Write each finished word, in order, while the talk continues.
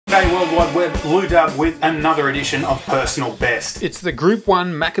Hey World Wide Web, Lew Dub with another edition of Personal Best. It's the Group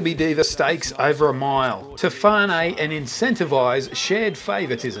 1 Makybe Diva Stakes over a mile. Tofane and Incentivise shared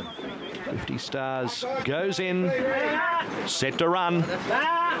favouritism. 50 Stars goes in, set to run.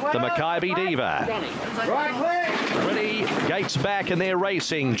 The Makybe Diva. Ready, gates back and they're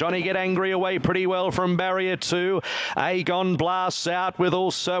racing. Johnny Get Angry away pretty well from barrier 2. Aegon blasts out with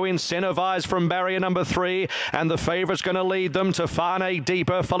also Incentivise from barrier number 3. And the favourite's going to lead them to Tofane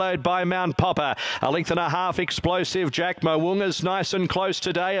deeper, followed by Mount Popper. A length and a half explosive Jack. Mo'unga's nice and close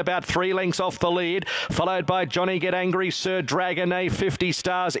today, about 3 lengths off the lead. Followed by Johnny Get Angry, Sir Dragonet, 50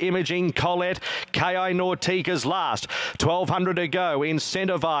 Stars, Imaging, Colette. Keiai Nautique is last. 1200 to go.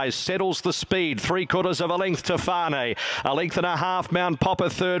 Incentivise settles the speed, 3/4 of a length to Tofane. A length and a half Mount Popper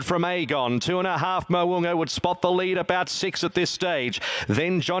third from Aegon. 2.5 Mo'unga would spot the lead, about 6 at this stage.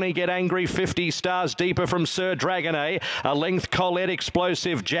 Then Johnny Get Angry, 50 Stars deeper from Sir Dragonet. A length Colette,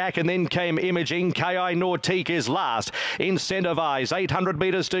 explosive Jack, and then came Imaging. Keiai Nautique is last. Incentivise, 800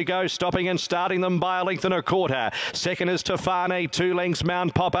 metres to go, stopping and starting them by a length and a quarter. Second is Tofane, 2 lengths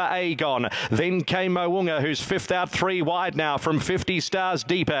Mount Popper, Aegon. Then came Mo'unga, who's 5th out 3 wide now from 50 Stars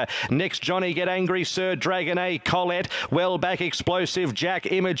deeper. Next, Johnny Get Angry, Sir Dragonet, Colette, well back explosive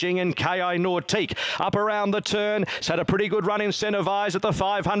Jack, Imaging, and Keiai Nautique. Up around the turn, it's had a pretty good run. Incentivise at the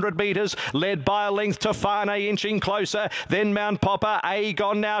 500 metres, led by a length to Tofane, inching closer. Then Mount Popper,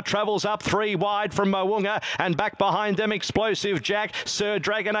 Aegon now travels up 3 wide from Mo'unga, and back behind them explosive Jack, Sir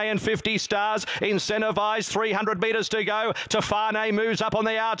Dragonet, and 50 Stars. Incentivise, 300 metres to go. Tofane moves up on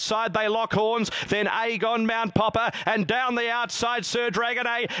the outside, they lock horns. Then Aegon, Mount Popper, and down the outside Sir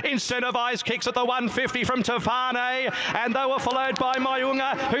Dragonet. Incentivise kicks at the 150 from Tofane, and they were followed by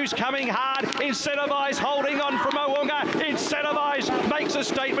Mo'unga, who's coming hard. Incentivise holding on from Mo'unga. Incentivise makes a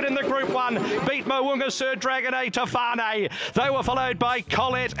statement in the Group 1. Beat Mo'unga, Sir Dragonet, Tofane. They were followed by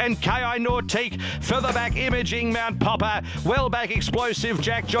Colette and Keiai Nautique. Further back, Imaging, Mount Popper. Well back, explosive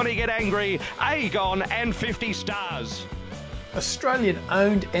Jack, Johnny Get Angry, Aegon, and 50 Stars. Australian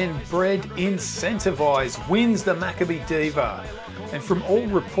owned and bred Incentivise wins the Makybe Diva. And from all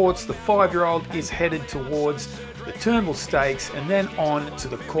reports, the 5-year-old is headed towards the Turnbull Stakes and then on to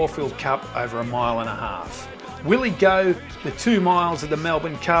the Caulfield Cup over a mile and a half. Will he go the 2 miles of the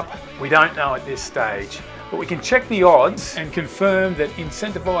Melbourne Cup? We don't know at this stage, but we can check the odds and confirm that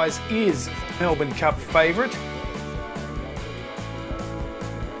Incentivise is Melbourne Cup favourite.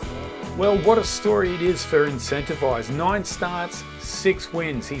 Well, what a story it is for Incentivise. 9 starts, 6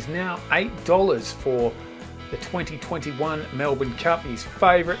 wins. He's now $8 for the 2021 Melbourne Cup. He's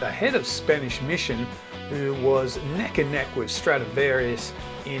favourite ahead of Spanish Mission, who was neck and neck with Stradivarius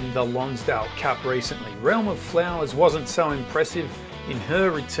in the Lonsdale Cup recently. Realm of Flowers wasn't so impressive in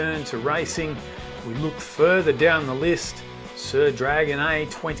her return to racing. We look further down the list. Sir Dragonet,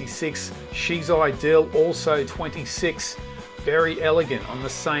 26. She's Ideal, also 26. Very Elegant on the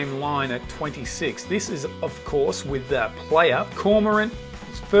same line at 26. This is, of course, with the player. Cormorant,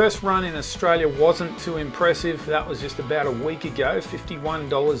 his first run in Australia wasn't too impressive. That was just about a week ago.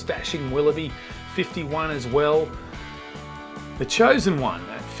 $51. Dashing Willoughby, 51 as well. The Chosen One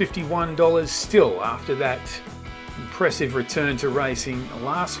at $51 still after that impressive return to racing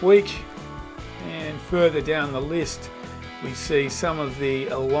last week. And further down the list, we see some of the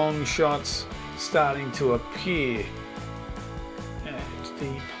long shots starting to appear at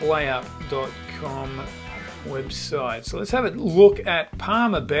the playup.com website. So let's have a look at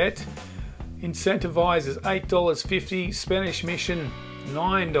Palmerbet. Incentivise is $8.50, Spanish Mission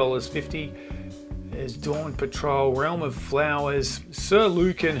 $9.50. There's Dawn Patrol, Realm of Flowers, Sir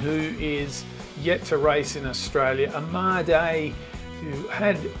Lucan, who is yet to race in Australia, Amade, who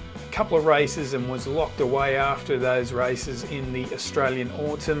had a couple of races and was locked away after those races in the Australian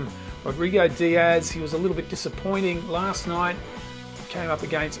autumn. Rodrigo Diaz, he was a little bit disappointing last night. Came up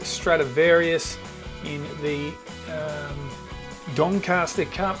against Stradivarius in the Doncaster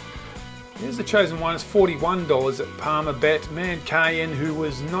Cup. Here's the Chosen One, it's $41 at Palmerbet. Makybe, who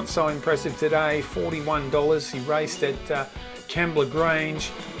was not so impressive today, $41. He raced at Kembla Grange.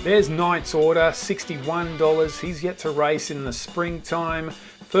 There's Knight's Order, $61. He's yet to race in the springtime.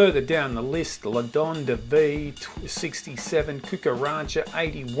 Further down the list, Ladon de V, $67. Cucaracha,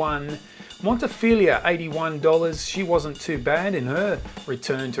 $81. Montefilia, $81. She wasn't too bad in her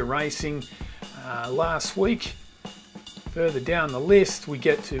return to racing last week. Further down the list, we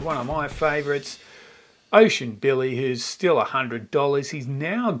get to one of my favourites, Ocean Billy, who's still $100. He's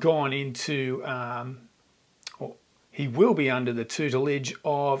now gone into, he will be under the tutelage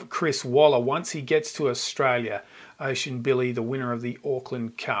of Chris Waller once he gets to Australia. Ocean Billy, the winner of the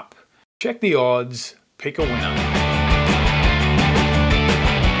Auckland Cup. Check the odds, pick a winner.